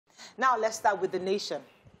Now, let's start with the nation.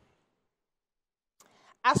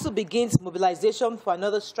 ASU begins mobilization for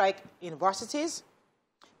another strike in varsities.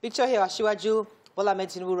 Picture here, Asiwaju Bola Ahmed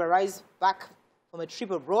Tinubu will rise back from a trip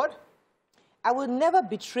abroad. I will never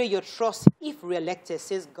betray your trust if re-elected,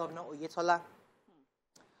 says Governor Oyetola.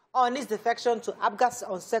 On his defection to Abgas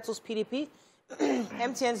unsettles PDP,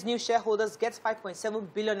 MTN's new shareholders get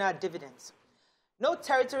 5.7 billion dividends. No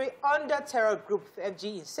territory under terror group,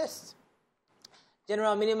 FG insists.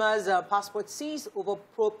 General Minimah's passport seized over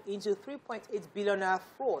probe into 3.8 billion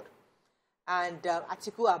fraud. And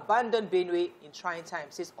Atiku abandoned Benue in trying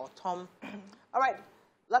times, says Autumn. All right,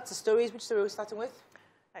 lots of stories. Which story are we starting with?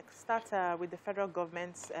 I start with the federal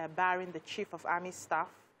government barring the Chief of Army Staff,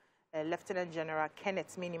 Lieutenant General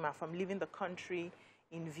Kenneth Minimah, from leaving the country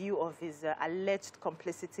in view of his alleged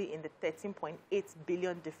complicity in the 13.8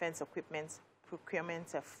 billion defense equipment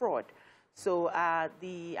procurement fraud. So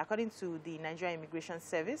according to the Nigerian Immigration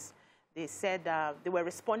Service, they said they were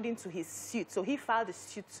responding to his suit. So he filed a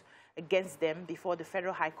suit against them before the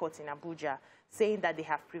Federal High Court in Abuja, saying that they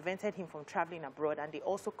have prevented him from traveling abroad, and they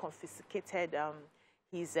also confiscated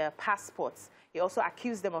his passports. He also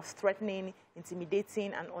accused them of threatening,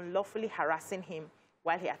 intimidating, and unlawfully harassing him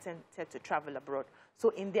while he attempted to travel abroad.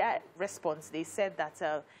 So in their response, they said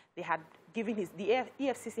that the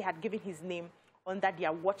EFCC had given his name under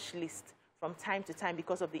their watch list from time to time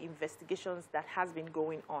because of the investigations that has been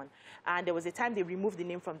going on. And there was a time they removed the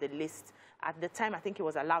name from the list. At the time, I think he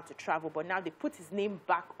was allowed to travel, but now they put his name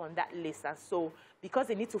back on that list. And so because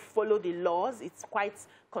they need to follow the laws, it's quite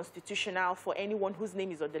constitutional for anyone whose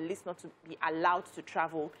name is on the list not to be allowed to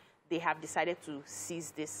travel. They have decided to seize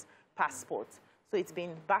this passport. So it's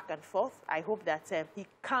been back and forth. I hope that he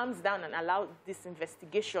calms down and allows this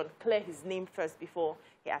investigation clear his name first before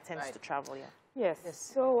he attempts to travel. Yeah. Yes.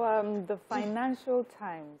 So the Financial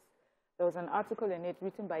Times, there was an article in it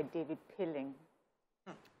written by David Pilling.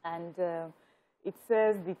 And it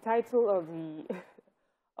says the title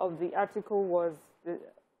of the article was,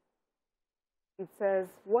 it says,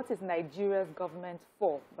 "What is Nigeria's government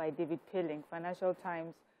for?" by David Pilling, Financial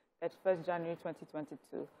Times, 31st January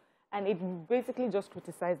 2022. And it basically just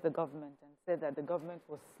criticized the government and said that the government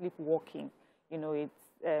was sleepwalking. You know,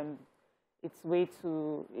 its way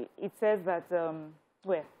to, it says that,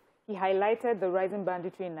 well, he highlighted the rising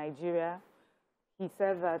banditry in Nigeria. He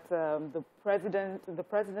said that the president and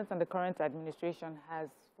the current administration has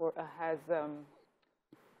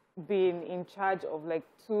been in charge of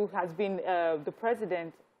the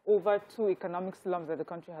president over 2 economic slums that the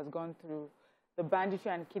country has gone through. The banditry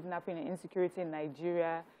and kidnapping and insecurity in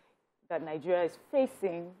Nigeria that Nigeria is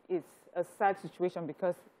facing is a sad situation,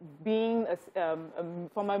 because being a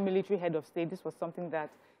former military head of state, this was something that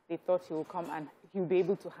they thought he would come and he would be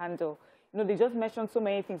able to handle. You know, they just mentioned so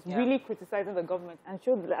many things, really criticizing the government, and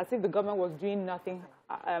showed as if the government was doing nothing,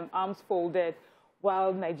 arms folded,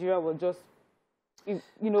 while Nigeria was just,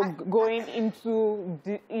 going into,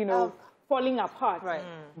 falling apart. Right.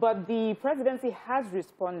 But the presidency has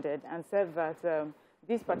responded and said that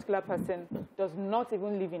this particular person does not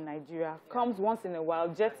even live in Nigeria, comes once in a while,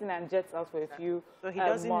 jets in and jets out for a few so he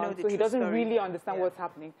doesn't months, know the so he doesn't story. really understand what's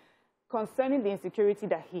happening. Concerning the insecurity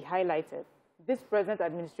that he highlighted, this present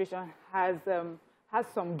administration has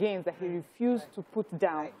some gains that he refused to put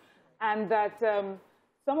down, and that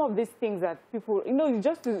some of these things that people,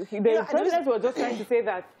 the president was just trying to say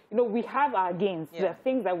that, we have our gains. There are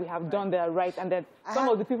things that we have done that are right, and that some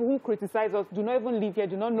of the people who criticize us do not even live here,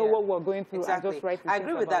 do not know what we're going through, and just write I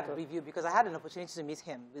agree with that review, because I had an opportunity to meet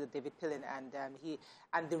him with David Pilling,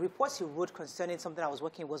 and the reports he wrote concerning something I was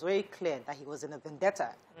working was very clear, that he was in a vendetta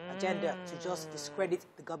agenda to just discredit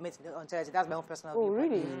the government in the entirety. That's my own personal view.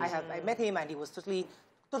 Really? I met him, and he was totally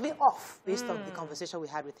off based on the conversation we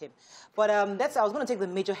had with him. But I was going to take the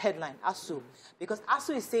major headline, ASU, because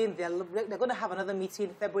ASU is saying they're going to have another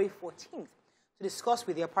meeting February 14th to discuss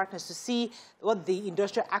with their partners to see what the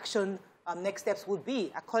industrial action next steps would be.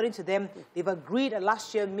 According to them, they've agreed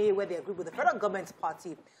last year, May, where they agreed with the federal government's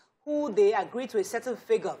party, who they agreed to a certain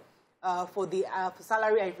figure for the for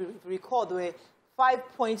salary. If you recall, there were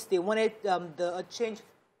 5 points they wanted the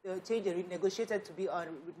negotiation to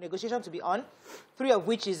be on, 3 of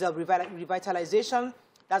which is revitalization,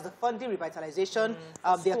 that's the funding revitalization,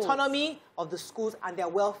 the autonomy of the schools, and their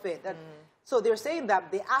welfare. So they're saying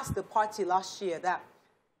that they asked the party last year that,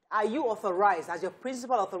 are you authorized, has your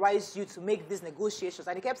principal authorized you to make these negotiations?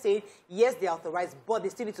 And they kept saying, yes, they're authorized, but they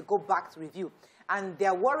still need to go back to review. And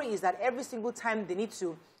their worry is that every single time they need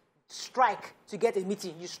to strike to get a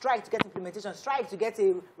meeting, you strike to get implementation, strike to get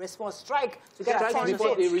a response, strike to get attention.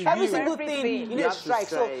 So every single thing you need to strike.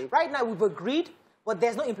 So right now we've agreed, but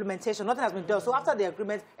there's no implementation. Nothing has been done. So after the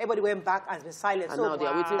agreement, everybody went back and has been silent. And so now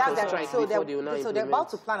they're waiting for strike before they will now So they're about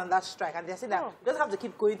to plan on that strike. And they're saying that it doesn't have to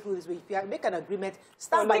keep going through this way. If you make an agreement,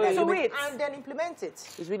 stand by the agreement and then implement it.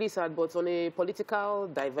 It's really sad, but on a political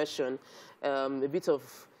diversion, a bit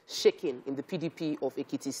of shaking in the PDP of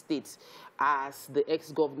Ekiti State as the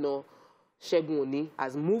ex-governor Segun Oni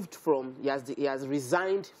has moved from, he has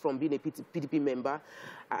resigned from being a PDP member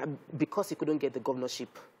because he couldn't get the governorship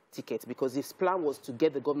ticket, because his plan was to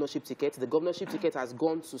get the governorship ticket. The governorship ticket has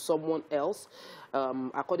gone to someone else.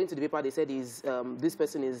 According to the paper, they said this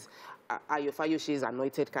person is Ayo Fayoshe's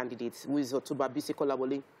anointed candidate, who is Otuba Bisi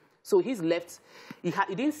Kolawole. So he's left. He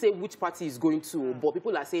didn't say which party he's going to, but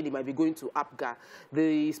people are saying he might be going to APGA.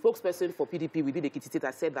 The spokesperson for PDP within the Ekiti State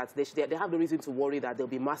has said that they have no reason to worry that there'll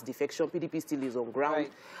be mass defection. PDP still is on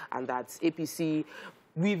ground, and that APC,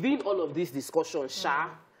 within all of this discussion,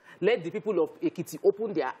 let the people of Ekiti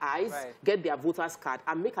open their eyes, get their voters' card,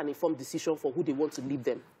 and make an informed decision for who they want to lead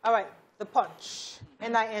them. All right, the Punch.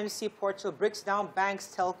 NIMC portal breaks down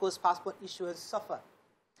banks, telcos, passport issuers suffer.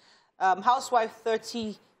 Housewife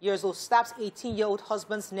 30 years old stabs 18-year-old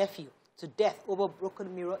husband's nephew to death over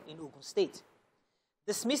broken mirror in Ogun State.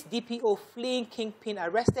 Dismissed DPO fleeing kingpin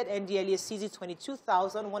arrested NDLEA seizes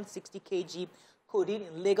 22,160 kg codeine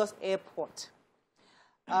in Lagos airport.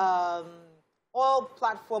 Oil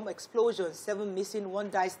platform explosion, 7 missing, 1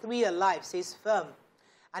 dies, 3 alive, says firm.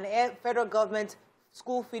 And federal government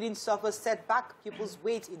school feeding suffers setback, pupils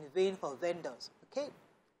wait in vain for vendors. Okay?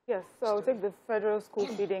 Yes, so I think the federal school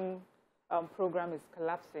feeding program is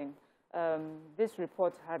collapsing. This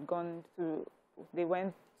report had gone to, they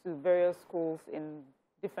went to various schools in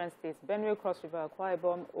different states, Benue, Cross River, Akwa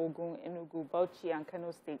Ibom, Ogun, Enugu, Bauchi, and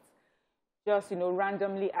Kano states. Just,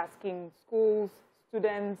 randomly asking schools,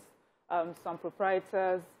 students, some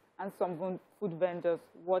proprietors, and some food vendors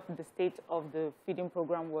what the state of the feeding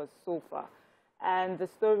program was so far. And the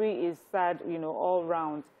story is sad, all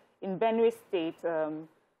round. In Benue State,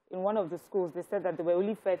 in one of the schools, they said that they were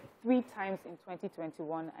only fed 3 times in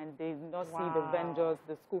 2021, and they did not see the vendors.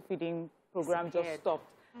 The school feeding program just stopped.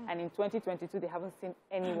 And in 2022, they haven't seen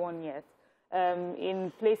anyone yet.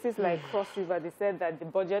 In places like Cross River, they said that the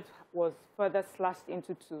budget was further slashed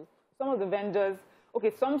into 2. Some of the vendors,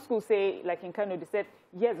 some schools say, like in Kano, they said,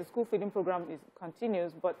 yes, the school feeding program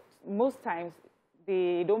continues, but most times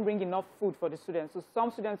they don't bring enough food for the students. So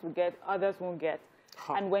some students will get, others won't get.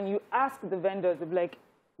 And when you ask the vendors, they'll be like,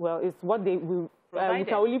 well, it's what they will, we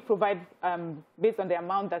can only provide based on the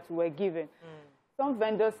amount that we were given. Some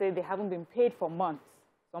vendors say they haven't been paid for months.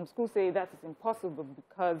 Some schools say that is impossible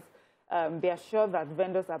because they are sure that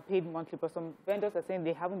vendors are paid monthly, but some vendors are saying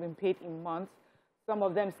they haven't been paid in months. Some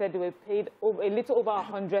of them said they were paid a little over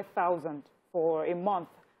 100,000 for a month,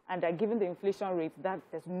 and that given the inflation rate, that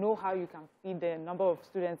there's no how you can feed the number of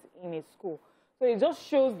students in a school. So it just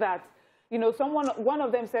shows that, one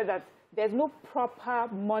of them said that there's no proper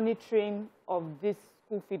monitoring of this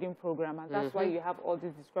school feeding program, and that's why you have all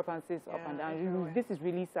these discrepancies up and down. This is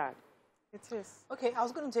really sad. It is. Okay, I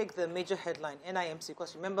was going to take the major headline, NIMC,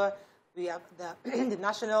 because remember, we have the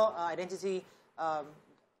national identity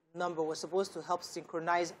number was supposed to help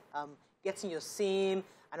synchronize getting your SIM,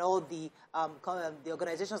 and all the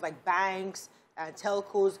organizations like banks and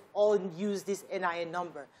telcos all use this NIN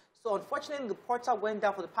number. So unfortunately, the portal went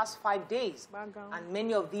down for the past 5 days, and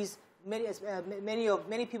many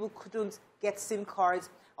people couldn't get SIM cards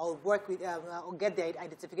or work with or get their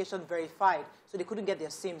identification verified, so they couldn't get their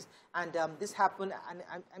SIMs. And this happened,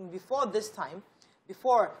 and before this time,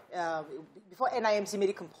 before NIMC made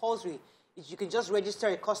it compulsory, you can just register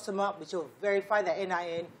a customer, which will verify their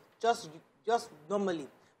NIN just normally.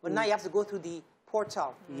 But now you have to go through the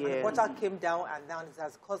portal. And the portal came down, and now it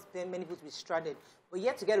has caused many people to be stranded. But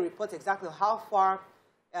yet to get a report exactly how far,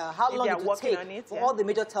 how long it will take. All the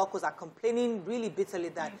major telcos are complaining really bitterly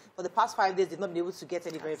that for the past 5 days they've not been able to get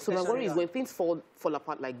any verification. So my worry is when things fall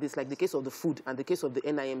apart like this, like the case of the food and the case of the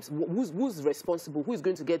NIMs, who's responsible? Who is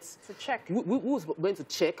going to get to check? Who's going to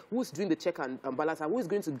check? Who's doing the check and balance? And who is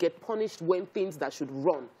going to get punished when things that should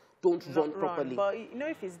run don't run properly? But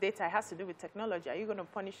if it's data, it has to do with technology. Are you going to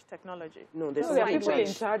punish technology? No, there's no people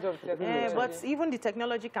in charge of technology. But even the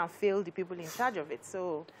technology can fail the people in charge of it.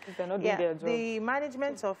 So they're not doing their job. The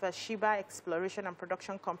management of Sheba Exploration and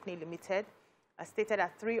Production Company Limited stated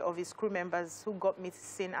that 3 of its crew members who got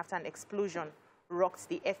missing after an explosion rocked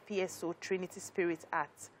the FPSO Trinity Spirit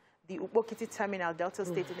at the Ubokiti Terminal, Delta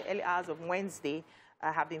State, in the early hours of Wednesday,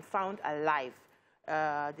 have been found alive.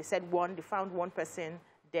 They said they found 1 person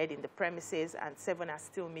dead in the premises, and 7 are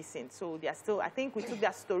still missing. So they are still, I think we took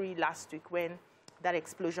that story last week when that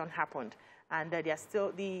explosion happened. And they are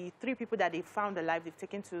still, the 3 people that they found alive, they've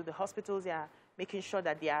taken to the hospitals. They are making sure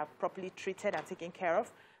that they are properly treated and taken care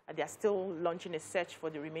of. And they are still launching a search for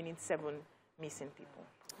the remaining 7 missing people.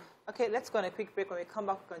 Okay, let's go on a quick break. When we come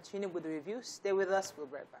back, we'll continue with the review. Stay with us. We'll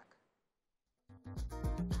be right back.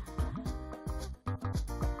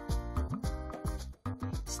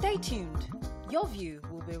 Stay tuned. Your View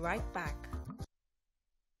will be right back.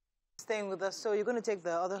 Staying with us. So you're going to take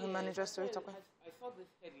the other human interest story? I saw this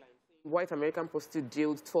headline. White American prostitute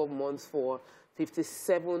jailed 12 months for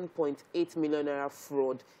 57.8 million naira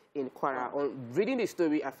fraud in Kwara. On reading the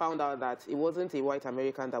story, I found out that it wasn't a white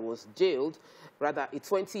American that was jailed. Rather, a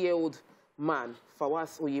 20-year-old man,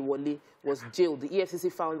 Fawaz Oyewole, was jailed. The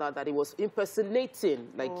EFCC found out that he was impersonating,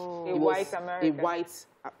 like a white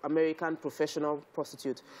American professional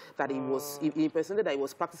prostitute. That he impersonated that he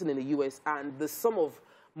was practicing in the U.S. And the sum of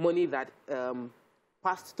money that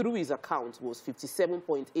passed through his account was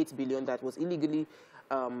 57.8 billion that was illegally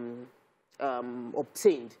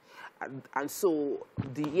obtained. And so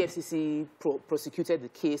the EFCC prosecuted the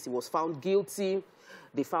case. He was found guilty.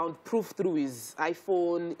 They found proof through his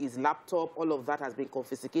iPhone, his laptop. All of that has been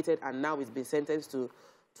confiscated, and now he's been sentenced to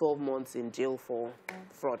 12 months in jail for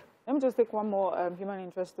fraud. Let me just take one more human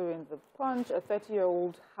interest story in the Punch. A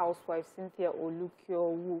 30-year-old housewife, Cynthia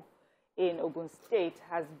Olukiowu, in Ogun State,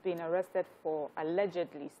 has been arrested for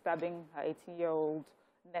allegedly stabbing her 18-year-old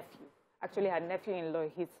nephew. Actually, her nephew-in-law,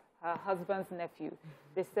 her husband's nephew.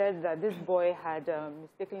 They said that this boy had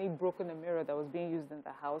mistakenly broken a mirror that was being used in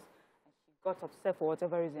the house, and she got upset for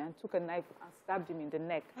whatever reason and took a knife and stabbed him in the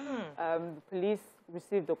neck. The police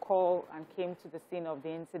received a call and came to the scene of the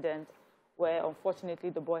incident, where unfortunately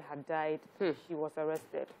the boy had died. She was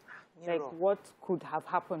arrested. Like, what could have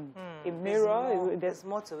happened? A mirror? There's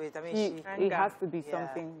more to it. I mean, it has to be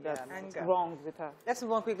something that's wrong with her. Let's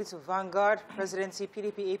move on quickly to Vanguard. Presidency,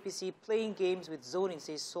 PDP, APC playing games with zoning,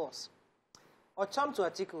 says source. Or Chum to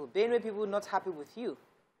article, Benue people not happy with you.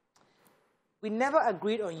 We never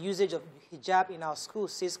agreed on usage of hijab in our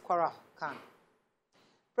schools, says Kwara Khan.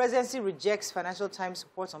 Presidency rejects Financial Times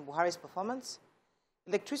reports on Buhari's performance.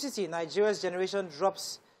 Electricity, Nigeria's generation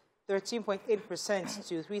drops 13.8%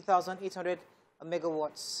 to 3,800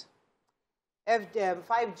 megawatts.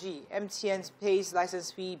 5G, MTN pays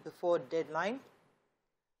license fee before deadline.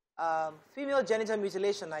 Female genital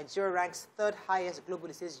mutilation, Nigeria ranks 3rd highest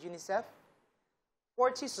globally, says UNICEF.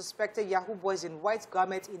 40 suspected Yahoo boys in white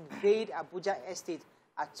garments invade Abuja estate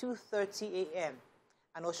at 2:30 a.m.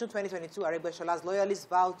 And Osun 2022, Aregbesol's loyalists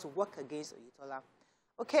vow to work against Oyetola.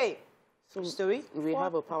 Okay, so story. We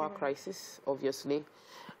have a power crisis, obviously.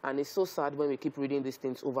 And it's so sad when we keep reading these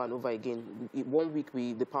things over and over again. One week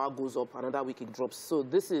the power goes up, another week it drops. So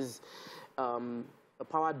this is a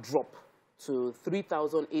power drop to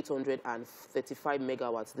 3,835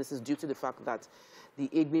 megawatts. This is due to the fact that the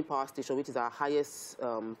Egbe power station, which is our highest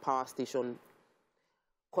power station,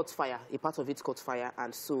 caught fire. A part of it caught fire,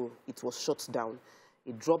 and so it was shut down.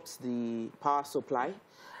 It dropped the power supply.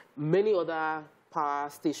 Many other power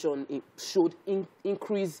stations showed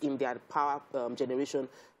increase in their power generation,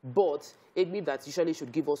 but Egbe, that usually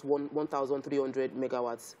should give us 1,300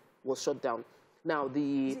 megawatts, was shut down. Now,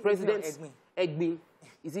 the president's Egbe,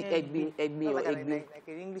 is it Egbe or Egbe? Like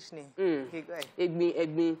an English name. Okay, go ahead.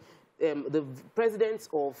 Egbe. The president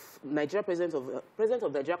of Nigeria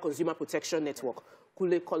Consumer Protection Network,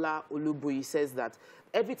 Kule Kola Olubuyi, says that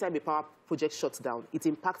every time a power project shuts down, it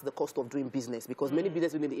impacts the cost of doing business, because many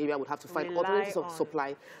businesses within the area would have to find alternatives of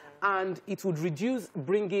supply, and it would reduce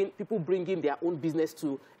people bringing their own business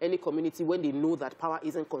to any community when they know that power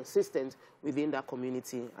isn't consistent within that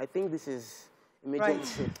community. I think this is a major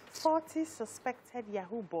issue. 40 suspected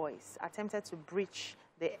Yahoo boys attempted to breach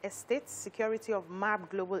the estate security of MAB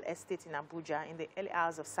Global Estate in Abuja in the early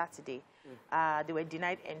hours of Saturday. They were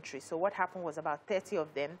denied entry. So what happened was about 30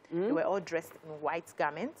 of them, they were all dressed in white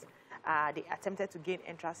garments. They attempted to gain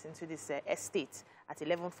entrance into this estate at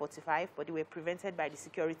 11:45, but they were prevented by the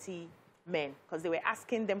security men, because they were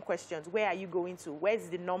asking them questions. Where are you going to? Where's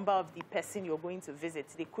the number of the person you're going to visit?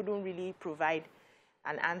 They couldn't really provide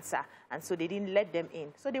an answer, and so they didn't let them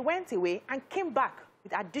in. So they went away and came back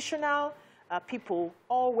with additional people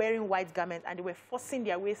all wearing white garments, and they were forcing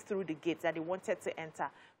their way through the gates that they wanted to enter.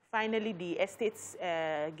 Finally, the estate's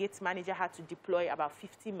gates manager had to deploy about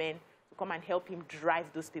 50 men to come and help him drive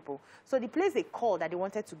those people. So the place they called that they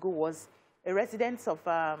wanted to go was a residence of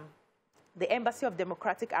the Embassy of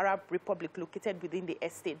Democratic Arab Republic located within the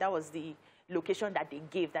estate. That was the location that they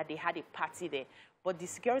gave, that they had a party there. But the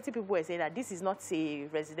security people were saying that this is not a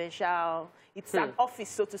residential, it's an office,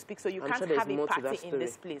 so to speak, so you can't have a party in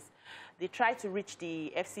this place. They tried to reach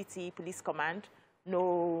the FCT police command.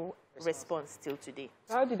 No response till today.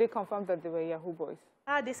 How did they confirm that they were Yahoo boys?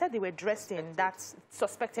 They said they were dressed in that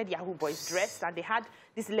suspected Yahoo boys dressed, and they had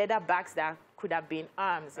these leather bags that could have been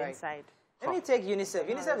arms inside. Let me take UNICEF.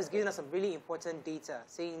 UNICEF is giving us some really important data,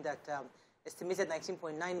 saying that estimated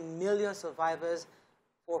 19.9 million survivors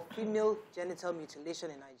for female genital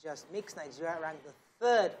mutilation in Nigeria makes Nigeria rank the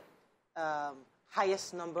third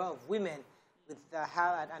highest number of women with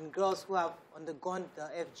and girls who have undergone the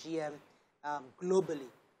FGM globally.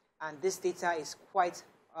 And this data is quite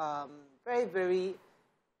very, very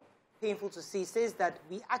painful to see. It says that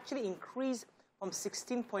we actually increased from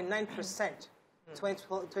 16.9% in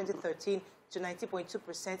 2013 to 19.2% in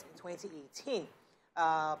 2018.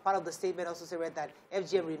 Part of the statement also said that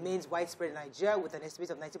FGM remains widespread in Nigeria with an estimate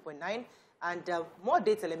of 19.9. And more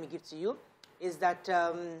data, let me give to you, is that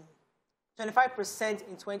 25%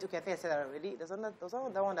 in 20... Okay, I think I said that already. There's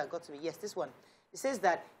another one that got to me. Yes, this one. It says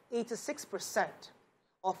that 86%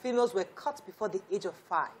 of females were cut before the age of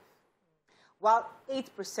 5, while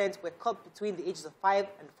 8% were cut between the ages of 5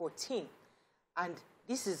 and 14. And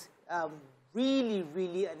this is really,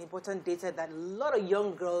 really an important data that a lot of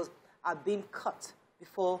young girls are being cut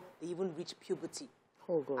before they even reach puberty.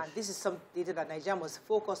 Oh, gosh. And this is some data that Nigeria must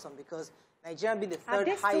focus on because Nigeria being the third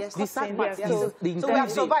highest. So we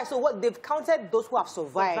have survived. So what they've counted those who have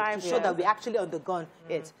survived to show that we actually undergone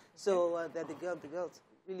it. So the girls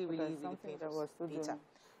really, really, really painful data.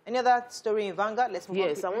 Any other story in Vanguard? Let's move on.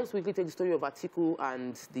 Yes, I want to quickly take the story of Atiku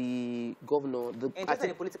and the governor. The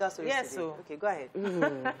political story. Yes, so. Okay, go ahead.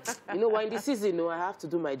 You know, in this season, I have to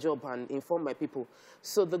do my job and inform my people.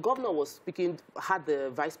 So the governor was speaking, had the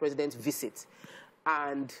vice president visit.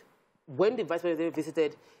 And when the vice president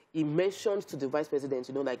visited, he mentioned to the vice president,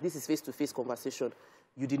 you know, like this is face-to-face conversation.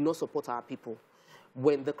 You did not support our people.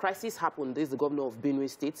 When the crisis happened, this is the governor of Benue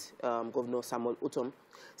State, Governor Samuel Otom,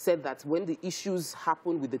 said that when the issues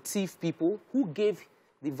happened with the thief people, who gave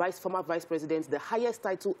the former vice president the highest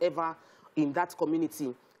title ever in that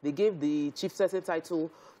community, they gave the chief secretary title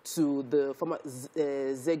to the former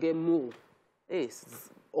Zegemu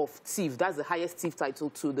of thief. That's the highest thief title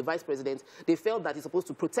to the vice president. They felt that he's supposed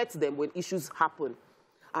to protect them when issues happen,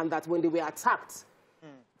 and that when they were attacked,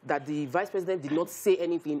 that the vice president did not say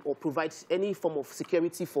anything or provide any form of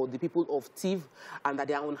security for the people of Tiv, and that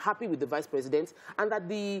they are unhappy with the vice president, and that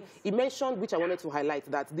he mentioned, which I wanted to highlight,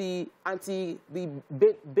 that the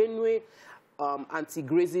Benue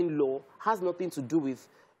anti-grazing law has nothing to do with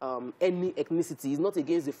any ethnicity. It's not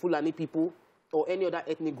against the Fulani people or any other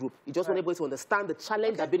ethnic group. You just want everybody to understand the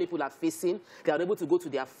challenge that Benue people are facing. They are able to go to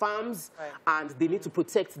their farms, and they need to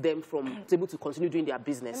protect them from to be able to continue doing their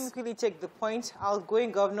business. Let me quickly take the point.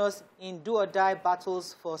 Outgoing governors in do-or-die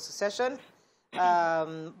battles for succession.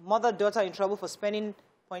 Mother-daughter in trouble for spending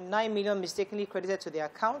 0.9 million mistakenly credited to their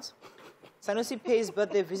account. Sanusi pays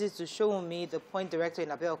birthday visit to Showunmi, the point director in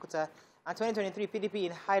Abeokuta. And 2023 PDP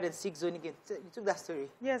in hide-and-seek zone again. You took that story?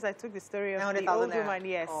 Yes, I took the story of the old woman,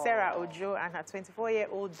 yes, Sarah Ojo, and her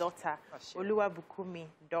 24-year-old daughter, Oluwabukumi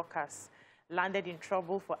Dorcas, landed in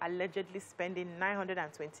trouble for allegedly spending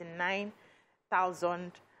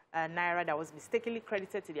 929,000 naira that was mistakenly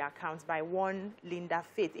credited to the account by one Linda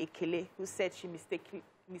Faith Ekele, who said she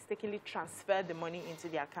mistakenly transferred the money into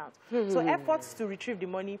the account. So efforts to retrieve the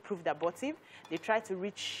money proved abortive. They tried to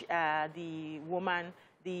reach the woman,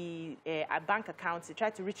 the bank accounts. They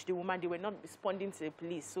tried to reach the woman. They were not responding to the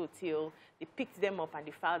police, so till they picked them up and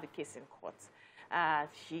they filed the case in court.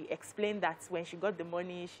 She explained that when she got the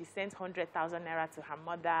money, she sent 100,000 naira to her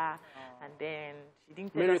mother, and then she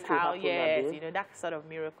didn't tell us how. Yes, you know, that sort of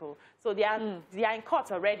miracle. So they are in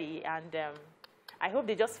court already, and I hope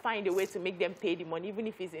they just find a way to make them pay the money, even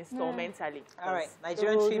if it's installmentally. All right,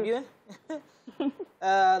 Nigerian Tribune.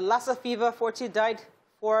 Lassa fever, 40 died.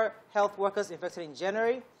 4 health workers infected in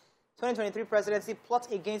January. 2023 presidency plot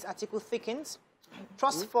against Atiku thickens.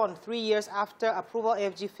 Trust fund 3 years after approval,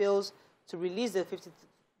 AFG fails to release the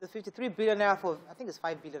 53 billion naira for, I think it's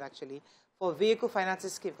 5 billion actually, for vehicle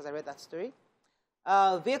financing scheme, because I read that story.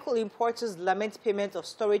 Vehicle importers lament payment of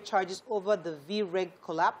storage charges over the VREG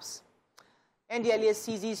collapse. NDLEA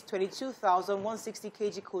seizes 22,160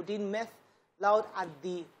 kg codeine meth loud at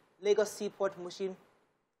the Lagos Seaport Mushin.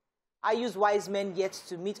 I use wise men yet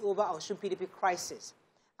to meet over Osun PDP crisis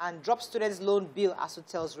and drop students' loan bill, as it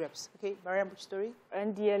tells reps. Okay, Mariam, which story?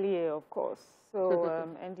 NDLEA, of course. So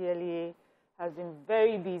NDLEA has been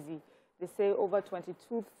very busy. They say over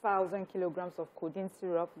 22,000 kilograms of codeine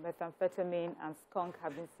syrup, methamphetamine, and skunk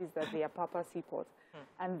have been seized at the Apapa Seaport.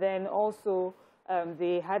 And then also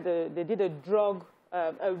they did a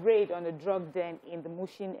raid on a drug den in the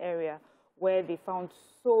Mushin area, where they found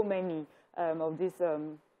so many of these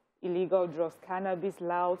illegal drugs, cannabis,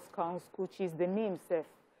 loud, skunks, coochies, the name safe,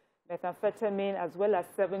 methamphetamine, as well as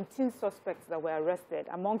 17 suspects that were arrested.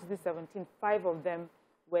 Amongst these 17, 5 of them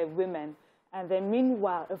were women. And then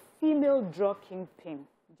meanwhile, a female drug kingpin,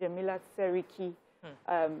 Jamila Seriki,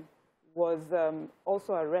 was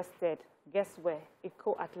also arrested. Guess where?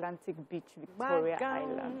 Atlantic Beach, Victoria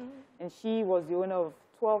Island. And she was the owner of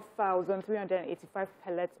 12,385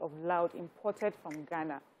 pellets of loud imported from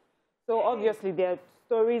Ghana. So obviously there are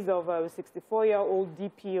stories of a 64-year-old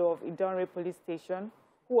DPO of Idonre Police Station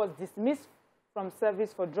who was dismissed from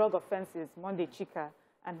service for drug offenses, Monday Chika,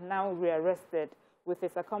 and now rearrested with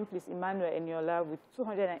his accomplice Emmanuel Eniola with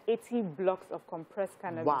 280 blocks of compressed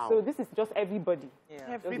cannabis. Wow. So this is just everybody. Yeah.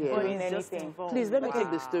 Everybody is just anything. involved. Please, let me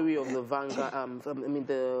take the story of the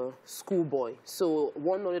the schoolboy. So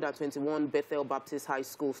 121 Bethel Baptist High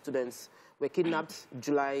School students were kidnapped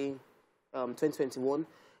July 2021.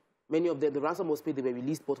 Many of them, the ransom was paid, they were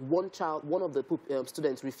released, but one of the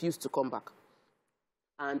students refused to come back.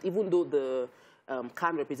 And even though the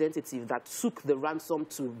CAN representative that took the ransom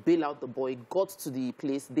to bail out the boy got to the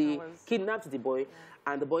place, they kidnapped the boy,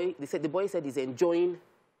 and the boy said he's enjoying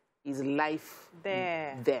his life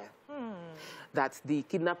there. That the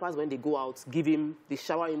kidnappers, when they go out, they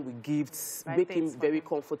shower him with gifts, make him very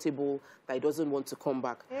comfortable, that he doesn't want to come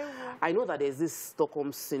back. I know that there's this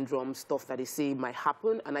Stockholm syndrome stuff that they say might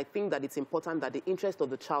happen, and I think that it's important that the interest of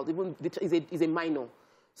the child, even is a minor,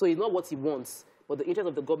 so it's not what he wants. But the interest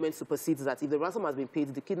of the government supersedes that. If the ransom has been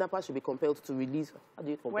paid, the kidnapper should be compelled to release. How do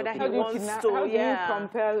you compel? Whether he wants to, how do you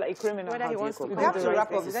compel a criminal? Whether he wants to. We have to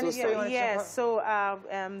wrap up. Is there any story you want to share? Yes. So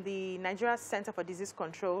the Nigeria Center for Disease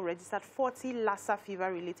Control registered 40 Lassa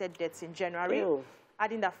fever-related deaths in January,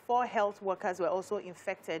 adding that 4 health workers were also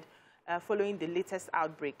infected following the latest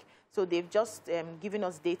outbreak. So they've just given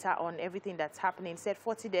us data on everything that's happening. Said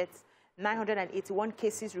 40 deaths. 981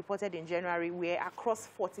 cases reported in January were across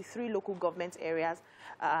 43 local government areas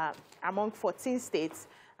among 14 states.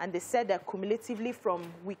 And they said that cumulatively from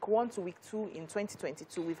week 1 to week 2 in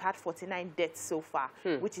 2022, we've had 49 deaths so far,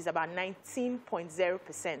 which is about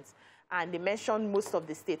 19.0%. And they mentioned most of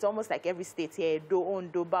the states, almost like every state here, Edo,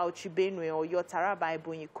 Ondo, Bauchi, Benue, Oyo, Taraba,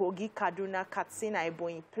 Ebonyi, Kogi, Kaduna, Katsina,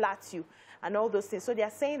 Ebonyi, Plateau, and all those things. So they are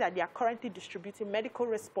saying that they are currently distributing medical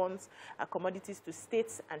response commodities to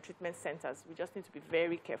states and treatment centers. We just need to be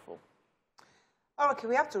very careful. Okay,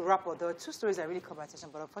 we have to wrap up. There were 2 stories that really caught my attention,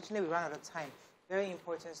 but unfortunately we ran out of time. Very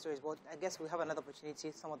important stories, but I guess we'll have another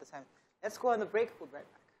opportunity some other time. Let's go on the break. We'll be right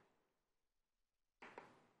back.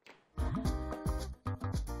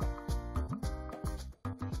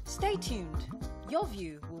 Stay tuned. Your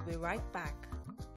View will be right back.